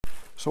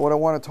So what I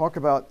want to talk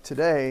about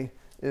today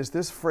is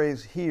this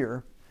phrase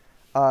here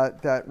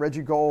that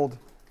Reggie Gold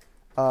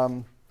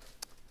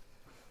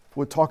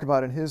would talk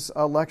about in his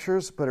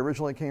lectures, but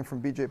originally came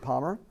from B.J.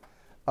 Palmer,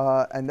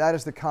 and that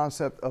is the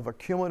concept of a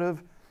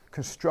cumulative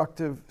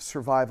constructive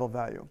survival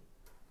value.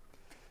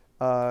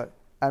 I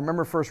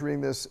remember first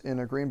reading this in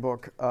a Green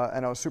Book,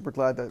 and I was super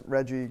glad that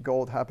Reggie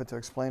Gold happened to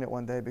explain it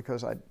one day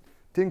because I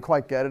didn't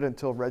quite get it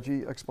until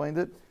Reggie explained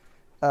it.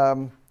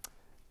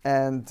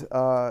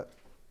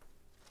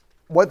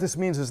 What this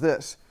means is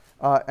this,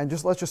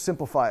 and let's just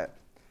simplify it.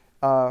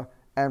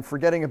 And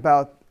forgetting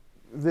about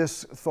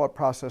this thought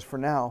process for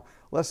now,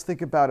 let's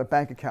think about a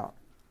bank account,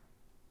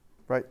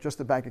 right? Just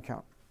a bank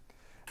account.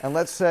 And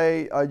let's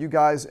say you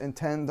guys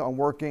intend on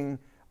working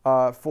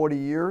 40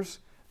 years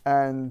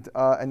and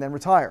then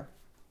retire.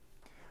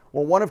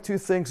 Well, one of two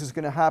things is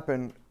going to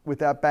happen with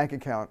that bank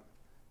account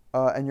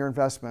and your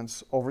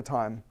investments over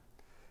time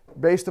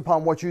based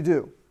upon what you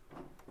do,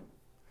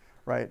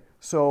 right?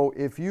 So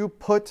if you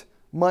put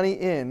money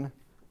in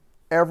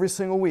every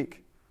single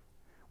week,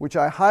 which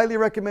I highly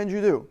recommend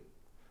you do,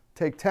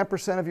 take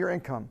 10% of your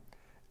income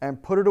and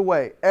put it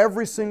away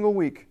every single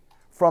week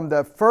from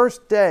the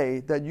first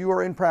day that you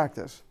are in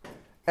practice,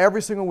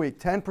 every single week,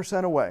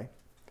 10% away.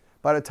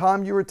 By the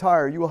time you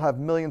retire, you will have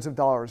millions of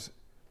dollars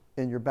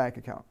in your bank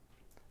account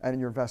and in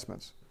your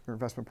investments, your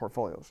investment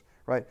portfolios,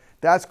 right?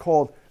 That's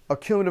called a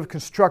cumulative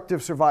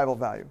constructive survival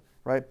value,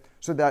 right?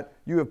 So that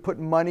you have put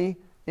money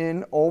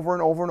in over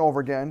and over and over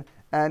again,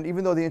 and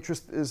even though the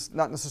interest is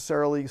not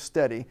necessarily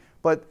steady,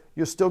 but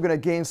you're still going to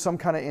gain some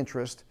kind of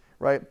interest,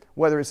 right?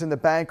 Whether it's in the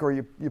bank or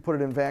you put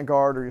it in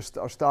Vanguard or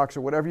your stocks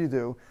or whatever you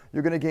do,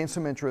 you're going to gain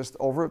some interest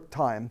over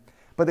time.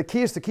 But the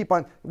key is to keep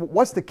on,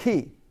 what's the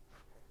key,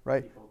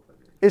 right?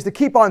 Is to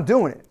keep on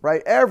doing it,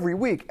 right? Every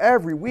week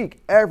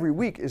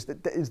is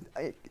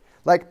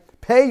like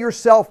pay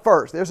yourself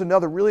first. There's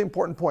another really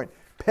important point.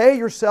 Pay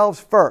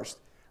yourselves first,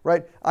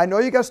 right? I know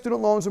you got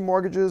student loans and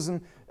mortgages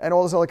and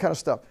all this other kind of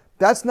stuff.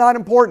 That's not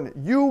important.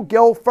 You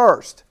go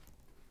first,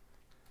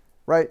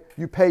 right?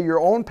 You pay your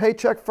own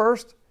paycheck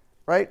first,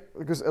 right?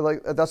 Because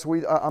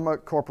I'm a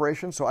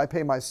corporation, so I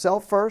pay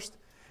myself first.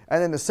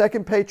 And then the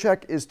second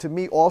paycheck is to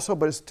me also,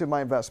 but it's to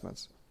my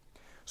investments.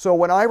 So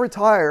when I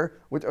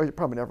retire, which you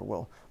probably never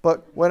will,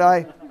 but when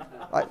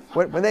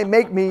when they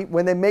make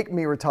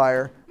me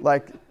retire,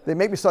 like they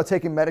make me start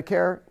taking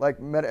Medicare, like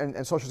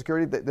and Social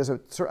Security.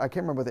 I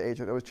can't remember the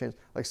age; it always changed.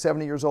 Like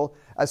 70 years old.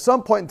 At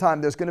some point in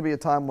time, there's going to be a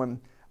time when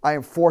I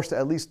am forced to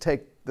at least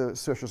take the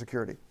Social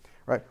Security,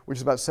 right? Which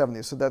is about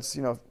 70. So that's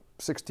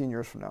 16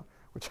 years from now,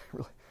 which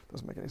really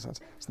doesn't make any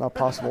sense. It's not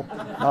possible.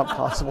 Not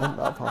possible.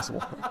 Not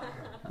possible.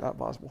 Not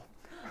possible.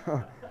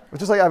 It's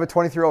just like I have a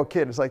 23-year-old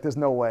kid. It's like there's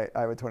no way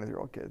I have a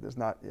 23-year-old kid. There's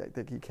not. I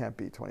think he can't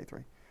be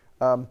 23.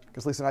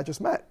 Because Lisa and I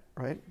just met,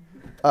 right?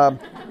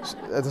 That's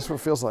what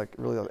it feels like,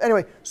 really.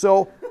 Anyway,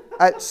 so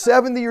at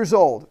 70 years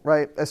old,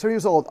 right? At 70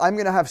 years old, I'm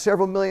going to have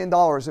several $1 million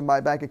in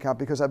my bank account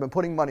because I've been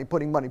putting money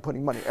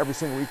every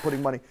single week,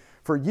 putting money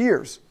for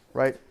years,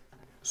 right?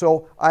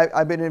 So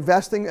I've been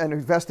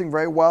investing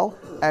very well,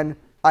 and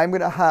I'm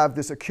going to have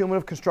this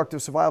accumulative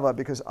constructive survival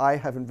because I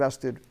have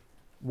invested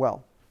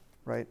well,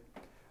 right?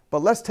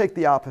 But let's take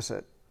the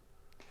opposite.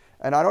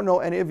 And I don't know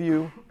any of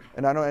you,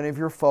 and I don't know any of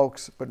your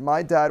folks, but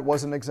my dad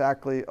wasn't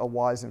exactly a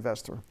wise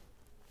investor.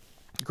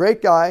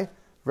 Great guy,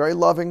 very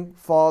loving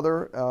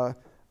father,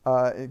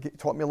 he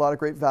taught me a lot of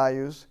great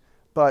values,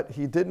 but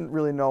he didn't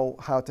really know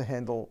how to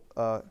handle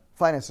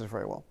finances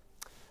very well.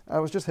 It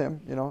was just him,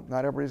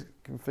 not everybody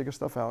can figure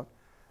stuff out.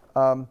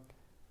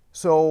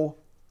 So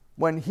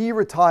when he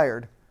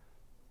retired,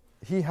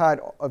 he had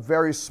a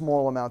very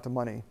small amount of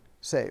money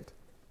saved.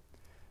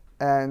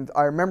 And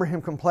I remember him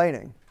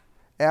complaining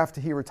after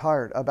he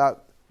retired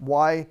about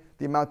why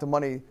the amount of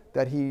money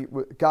that he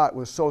got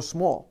was so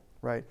small,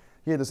 right?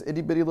 He had this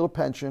itty-bitty little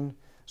pension,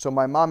 so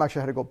my mom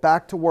actually had to go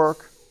back to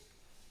work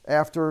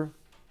after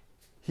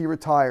he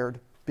retired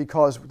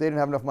because they didn't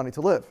have enough money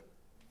to live.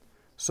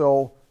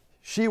 So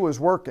she was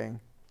working,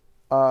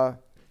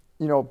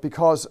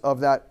 because of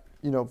that,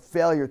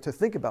 failure to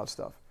think about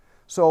stuff.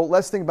 So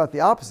let's think about the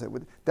opposite.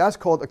 That's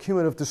called a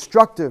cumulative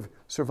destructive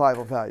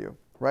survival value,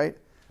 right?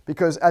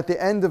 Because at the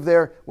end of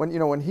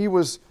when he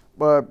was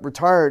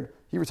retired,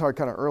 he retired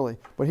kind of early,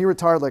 but he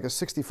retired like at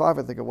 65,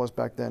 I think it was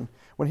back then.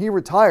 When he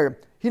retired,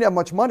 he didn't have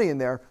much money in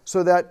there,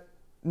 so that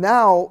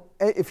now,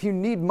 if you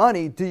need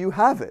money, do you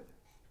have it?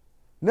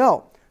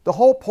 No. The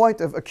whole point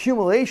of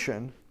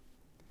accumulation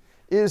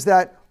is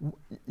that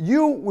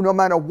you, no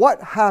matter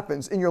what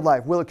happens in your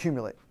life, will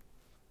accumulate.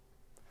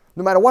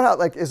 No matter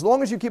what, as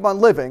long as you keep on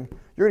living,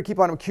 you're going to keep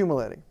on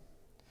accumulating.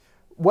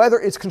 Whether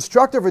it's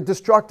constructive or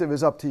destructive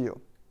is up to you.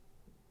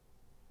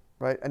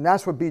 Right? And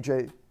that's what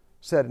BJ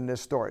said in this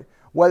story.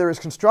 Whether it's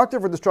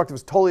constructive or destructive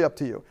is totally up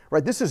to you.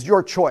 Right? This is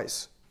your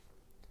choice.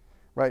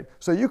 Right?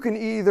 So you can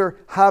either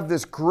have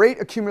this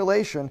great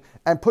accumulation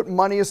and put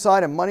money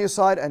aside, and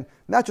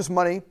not just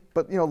money,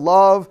 but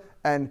love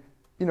and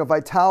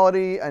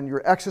vitality, and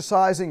you're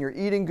exercising, you're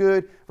eating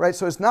good, right?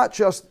 So it's not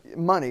just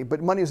money,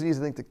 but money is an easy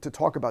thing to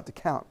talk about, to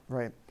count,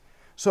 right?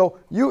 So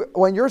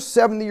when you're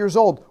 70 years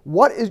old,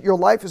 what your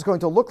life is going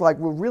to look like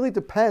will really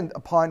depend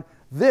upon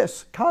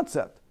this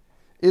concept.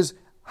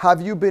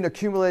 Have you been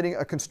accumulating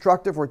a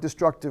constructive or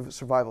destructive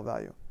survival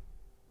value?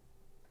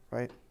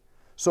 Right?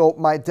 So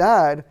my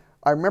dad,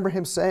 I remember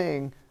him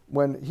saying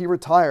when he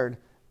retired,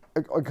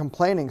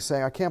 complaining,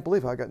 saying, I can't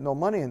believe it. I got no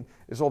money and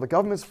it's all the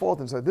government's fault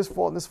and so this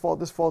fault and this fault,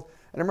 this fault.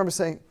 And I remember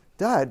saying,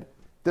 Dad,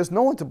 there's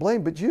no one to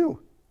blame but you.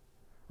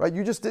 Right?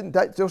 You just didn't,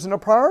 there was no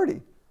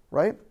priority.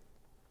 Right?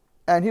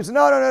 And he said,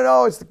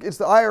 no, it's the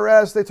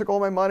IRS. They took all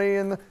my money,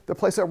 and the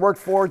place I worked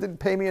for didn't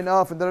pay me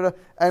enough, and da-da-da.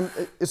 And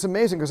it's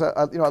amazing because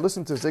I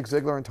listen to Zig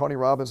Ziglar and Tony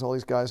Robbins, all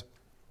these guys,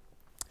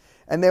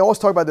 and they always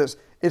talk about this.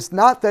 It's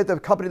not that the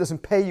company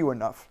doesn't pay you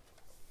enough.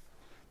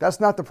 That's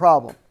not the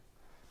problem.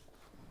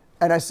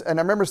 And I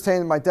remember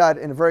saying to my dad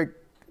in a very,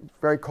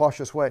 very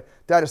cautious way,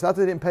 Dad, it's not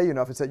that they didn't pay you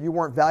enough. It's that you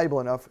weren't valuable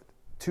enough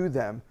to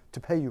them to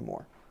pay you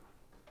more.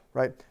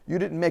 Right? You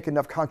didn't make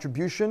enough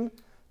contribution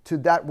to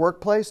that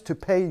workplace to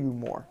pay you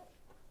more.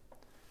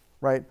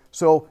 Right?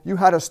 So you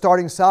had a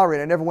starting salary,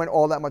 and it never went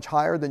all that much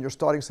higher than your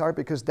starting salary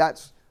because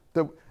that's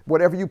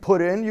whatever you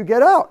put in, you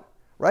get out.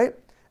 Right?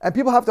 And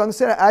people have to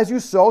understand that as you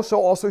sow,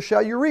 so also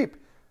shall you reap.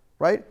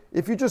 Right?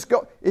 If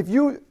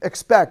you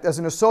expect as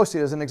an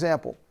associate, as an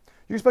example,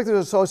 you expect as an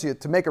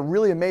associate to make a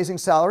really amazing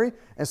salary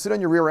and sit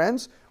on your rear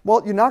ends,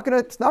 well,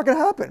 it's not gonna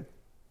happen.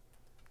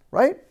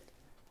 Right?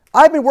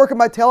 I've been working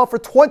my tail off for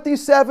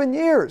 27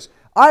 years.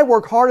 I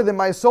work harder than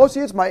my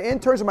associates, my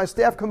interns, and my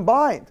staff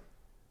combined.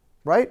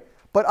 Right?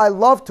 But I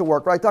love to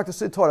work, right? Dr.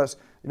 Sid taught us,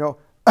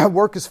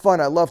 work is fun,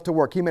 I love to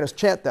work. He made us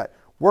chant that.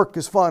 Work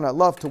is fun, I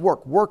love to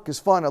work. Work is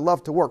fun, I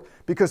love to work.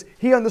 Because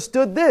he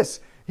understood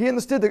this. He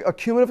understood the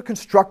accumulative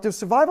constructive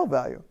survival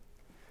value.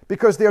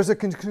 Because there's a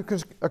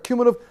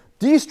cumulative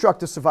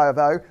destructive survival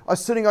value of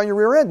sitting on your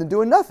rear end and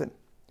doing nothing.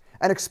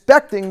 And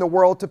expecting the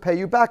world to pay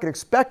you back and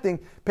expecting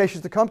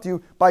patients to come to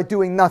you by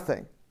doing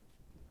nothing.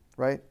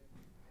 Right?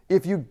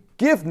 If you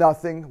give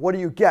nothing, what do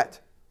you get?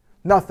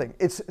 Nothing.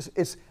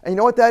 And you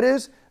know what that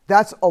is?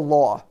 That's a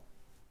law.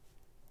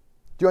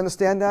 Do you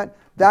understand that?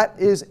 That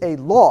is a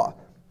law.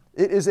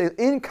 It is an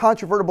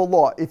incontrovertible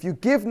law. If you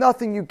give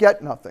nothing, you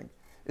get nothing.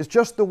 It's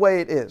just the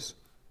way it is.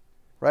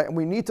 Right? And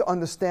we need to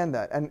understand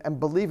that and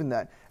believe in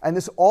that. And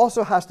this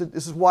also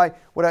this is why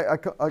what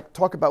I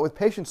talk about with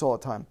patients all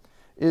the time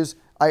is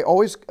I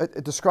always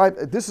describe,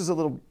 this is a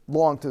little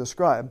long to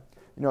describe,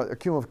 a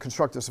cumulative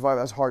constructive survival,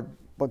 that's a hard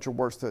bunch of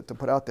words to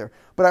put out there.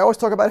 But I always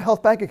talk about a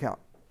health bank account.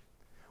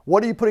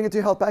 What are you putting into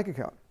your health bank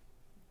account?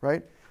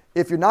 Right?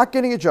 If you're not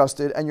getting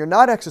adjusted and you're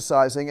not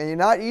exercising and you're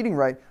not eating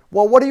right,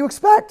 well, what do you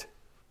expect?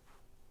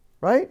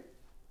 Right?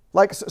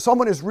 Like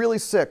someone is really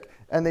sick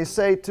and they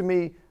say to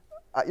me,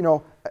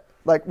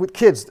 like with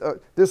kids,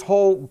 this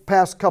whole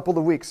past couple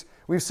of weeks,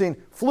 we've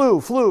seen flu.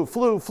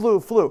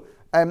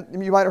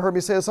 And you might have heard me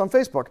say this on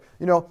Facebook.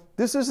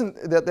 This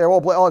isn't that they're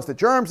all, it's the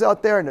germs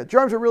out there, and the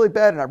germs are really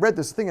bad. And I read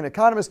this thing in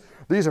Economist.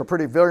 These are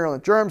pretty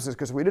virulent germs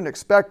because we didn't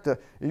expect,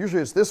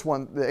 usually it's this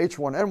one, the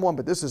H1N1,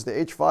 but this is the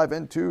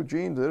H5N2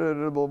 gene,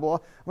 blah, blah, blah.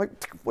 I'm like,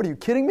 what are you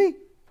kidding me?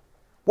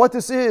 What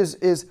this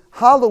is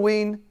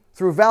Halloween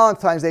through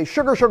Valentine's Day,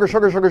 sugar,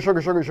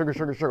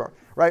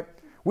 right?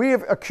 We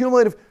have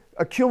accumulative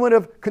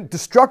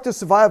destructive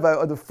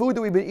survival of the food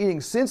that we've been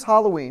eating since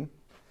Halloween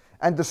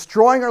and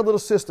destroying our little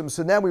system.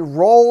 So now we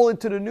roll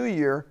into the new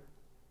year,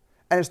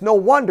 and it's no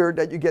wonder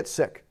that you get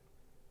sick.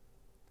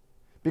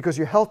 Because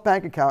your health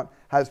bank account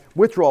has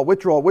withdrawal,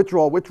 sugar,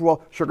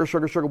 withdrawal,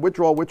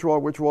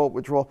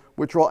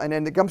 and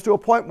then it comes to a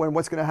point when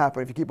what's going to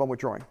happen if you keep on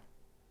withdrawing?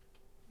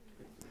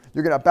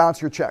 You're going to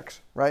bounce your checks,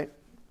 right?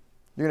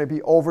 You're going to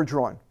be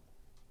overdrawn.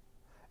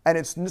 And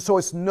it's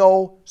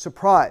no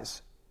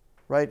surprise,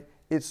 right?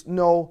 It's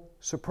no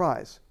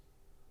surprise,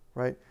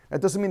 right?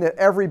 That doesn't mean that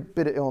every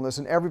bit of illness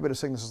and every bit of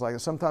sickness is like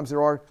this. Sometimes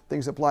there are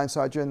things that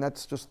blindside you, and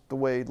that's just the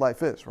way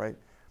life is, right?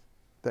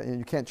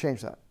 You can't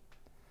change that.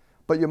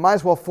 But you might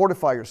as well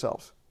fortify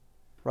yourselves,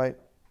 right?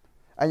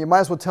 And you might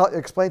as well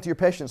explain to your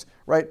patients,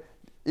 right?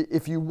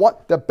 If you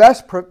want the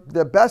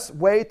best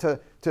way to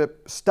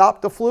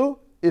stop the flu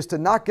is to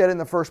not get in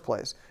the first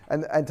place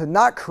and to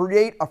not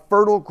create a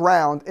fertile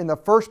ground in the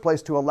first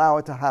place to allow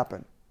it to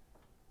happen.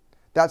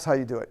 That's how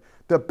you do it.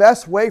 The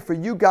best way for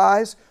you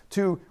guys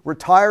to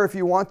retire if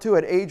you want to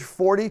at age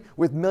 40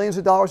 with millions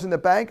of dollars in the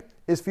bank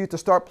is for you to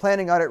start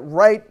planning on it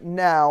right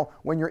now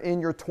when you're in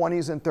your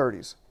 20s and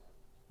 30s,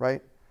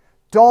 right?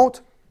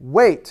 Don't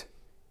wait,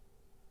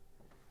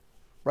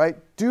 right?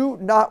 Do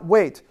not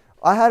wait.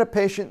 I had a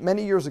patient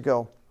many years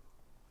ago,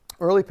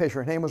 early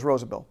patient, her name was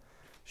Rosabelle.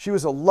 She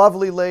was a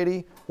lovely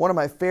lady, one of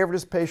my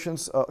favoriteest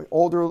patients,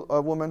 older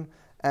woman,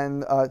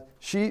 and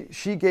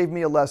she gave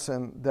me a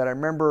lesson that I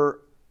remember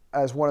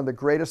as one of the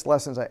greatest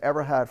lessons I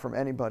ever had from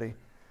anybody.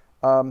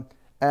 As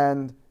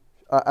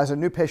a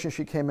new patient,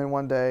 she came in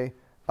one day,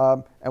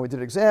 and we did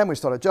an exam. We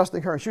started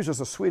adjusting her, and she was just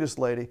the sweetest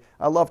lady.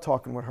 I love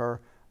talking with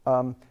her.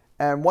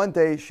 And one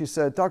day she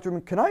said, Dr.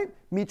 Can I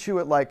meet you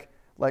at like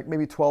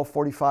maybe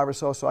 12:45 or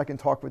so I can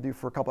talk with you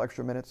for a couple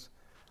extra minutes?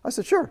 I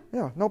said, sure,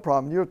 yeah, no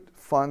problem. You're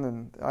fun,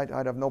 and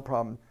I'd have no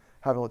problem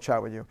having a little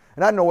chat with you.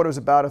 And I didn't know what it was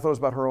about. I thought it was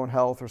about her own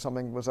health or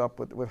something was up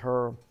with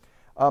her.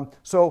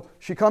 So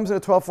she comes in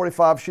at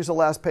 12:45. She's the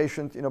last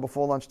patient,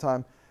 before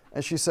lunchtime.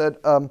 And she said,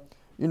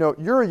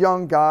 you're a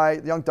young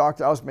guy, young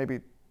doctor. I was maybe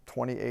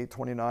 28,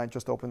 29,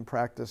 just opened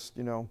practice,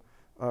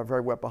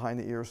 very wet behind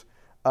the ears.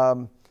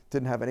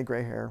 Didn't have any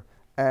gray hair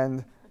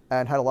and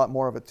had a lot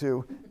more of it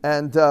too.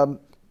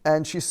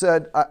 And she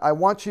said, I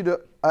want you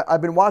to,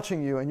 I've been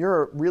watching you and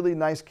you're a really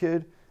nice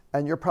kid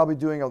and you're probably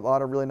doing a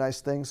lot of really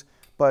nice things,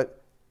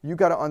 but you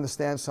got to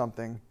understand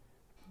something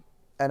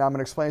and I'm going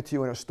to explain it to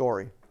you in a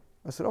story.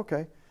 I said,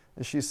 okay.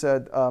 And she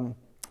said,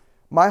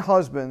 my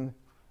husband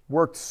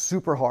worked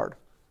super hard,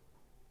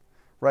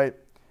 right?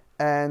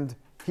 And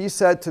he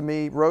said to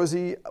me,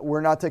 Rosie,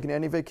 we're not taking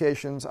any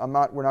vacations.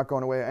 We're not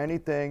going away or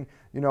anything.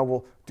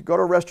 We'll go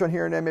to a restaurant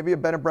here and there, maybe a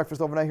bed and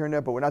breakfast overnight here and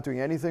there, but we're not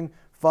doing anything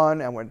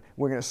fun. And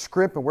we're going to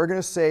scrimp and we're going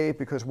to save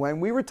because when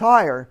we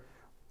retire,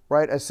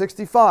 right, at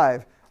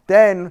 65,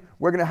 then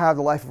we're going to have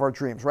the life of our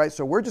dreams, right?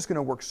 So we're just going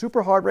to work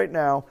super hard right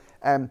now.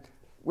 And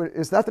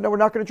it's not that we're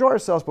not going to enjoy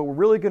ourselves, but we're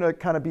really going to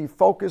kind of be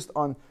focused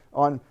on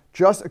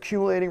just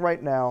accumulating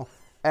right now.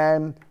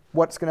 And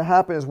what's going to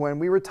happen is when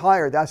we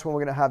retire, that's when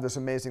we're going to have this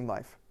amazing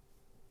life.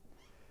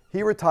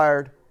 He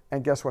retired,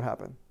 and guess what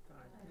happened?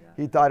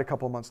 He died a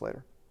couple of months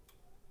later.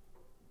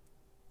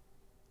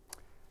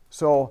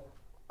 So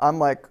I'm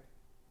like,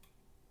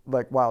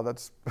 wow,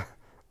 that's a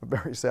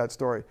very sad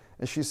story.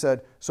 And she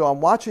said, so I'm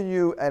watching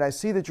you, and I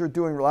see that you're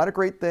doing a lot of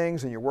great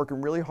things, and you're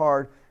working really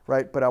hard,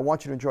 right? But I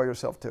want you to enjoy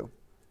yourself too.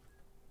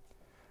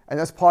 And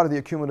that's part of the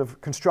accumulative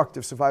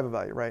constructive survival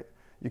value, right?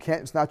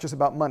 It's not just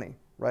about money,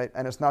 right?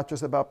 And it's not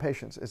just about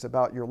patience. It's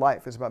about your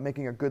life. It's about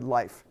making a good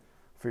life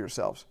for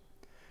yourselves.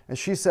 And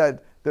she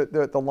said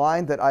the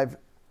line that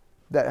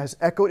has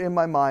echoed in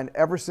my mind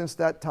ever since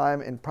that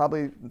time, and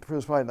it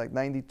was probably like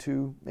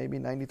 92, maybe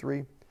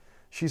 93.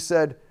 She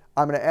said,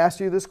 I'm going to ask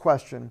you this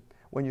question.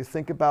 When you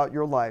think about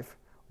your life,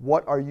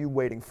 what are you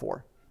waiting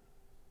for?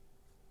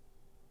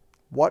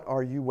 What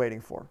are you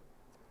waiting for?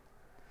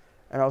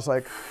 And I was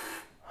like,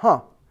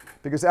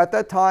 because at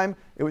that time,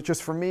 it was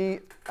just for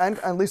me, and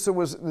Lisa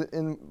was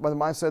in the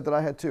mindset that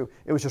I had too.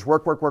 It was just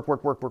work,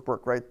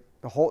 right?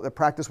 The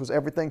practice was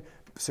everything.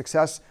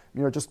 Success,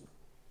 just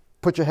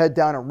put your head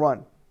down and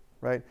run,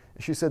 right?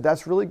 And she said,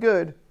 that's really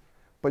good,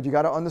 but you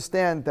got to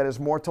understand that there's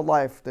more to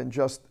life than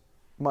just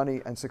money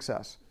and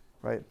success,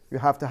 right? You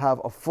have to have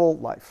a full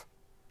life.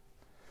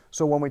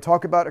 So when we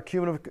talk about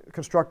accumulative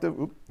constructive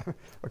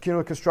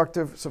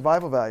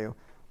survival value,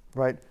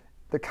 right?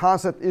 The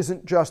concept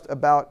isn't just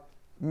about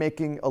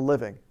making a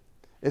living.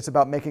 It's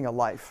about making a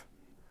life.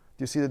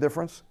 Do you see the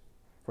difference?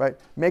 Right?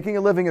 Making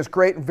a living is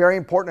great and very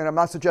important, and I'm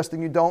not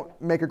suggesting you don't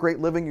make a great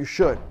living. You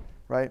should,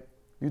 right?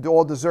 You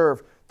all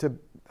deserve to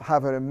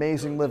have an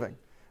amazing living.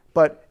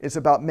 But it's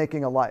about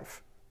making a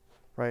life,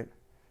 right?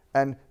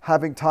 And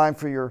having time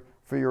for your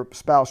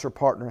spouse or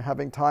partner,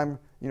 having time,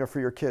 for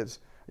your kids.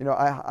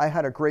 I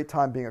had a great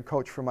time being a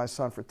coach for my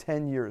son for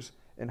 10 years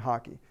in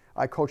hockey.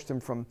 I coached him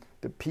from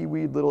the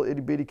pee-wee little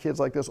itty-bitty kids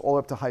like this all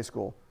up to high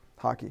school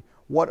hockey.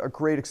 What a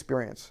great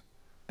experience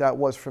that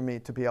was for me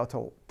to be able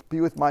to be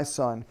with my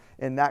son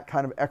in that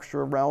kind of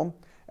extra realm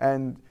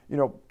and,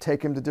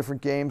 take him to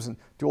different games and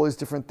do all these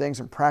different things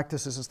and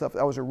practices and stuff.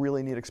 That was a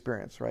really neat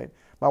experience, right?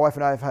 My wife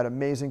and I have had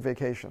amazing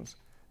vacations,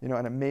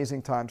 and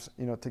amazing times,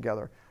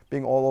 together,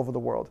 being all over the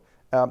world.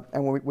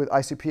 And with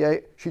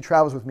ICPA, she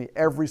travels with me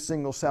every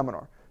single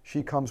seminar.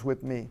 She comes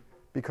with me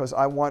because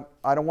I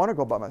don't want to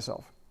go by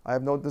myself. I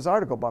have no desire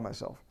to go by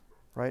myself,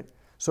 right?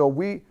 So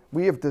we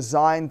have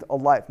designed a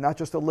life, not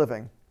just a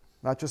living,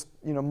 not just,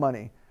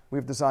 money.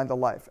 We've designed a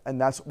life, and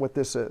that's what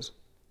this is.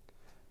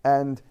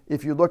 And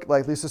if you look,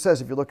 like Lisa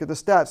says, if you look at the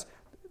stats,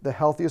 the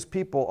healthiest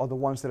people are the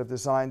ones that have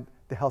designed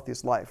the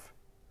healthiest life,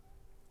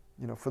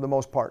 for the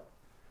most part,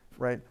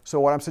 right? So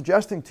what I'm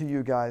suggesting to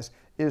you guys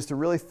is to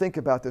really think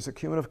about this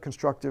accumulative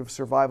constructive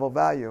survival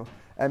value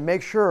and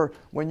make sure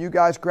when you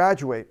guys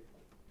graduate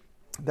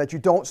that you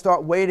don't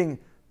start waiting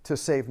to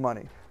save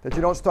money, that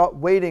you don't start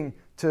waiting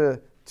to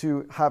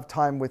have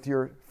time with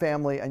your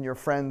family and your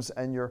friends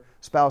and your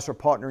spouse or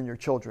partner and your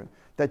children,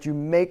 that you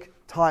make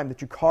time,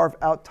 that you carve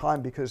out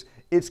time because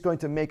it's going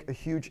to make a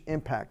huge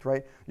impact,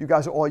 right? You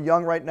guys are all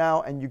young right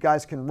now and you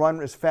guys can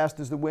run as fast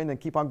as the wind and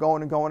keep on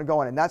going and going and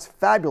going, and that's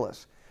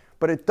fabulous.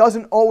 But it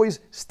doesn't always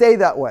stay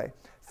that way.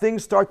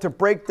 Things start to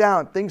break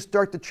down. Things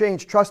start to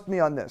change. Trust me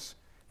on this,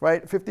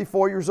 right?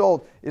 54 years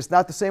old is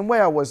not the same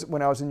way I was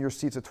when I was in your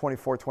seats at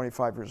 24,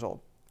 25 years old.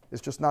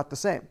 It's just not the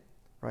same,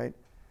 right?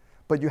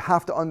 But you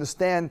have to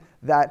understand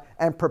that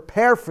and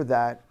prepare for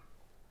that,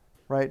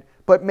 right?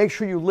 But make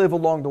sure you live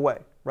along the way,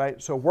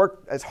 right? So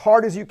work as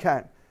hard as you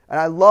can. And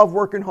I love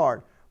working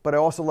hard, but I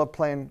also love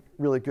playing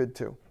really good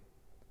too,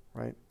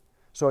 right?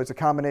 So it's a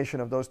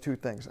combination of those two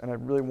things. And I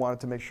really wanted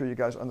to make sure you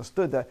guys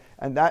understood that.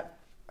 And that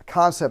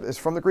concept is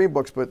from the Green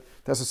Books, but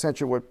that's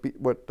essentially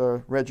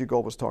what Reggie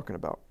Gold was talking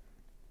about.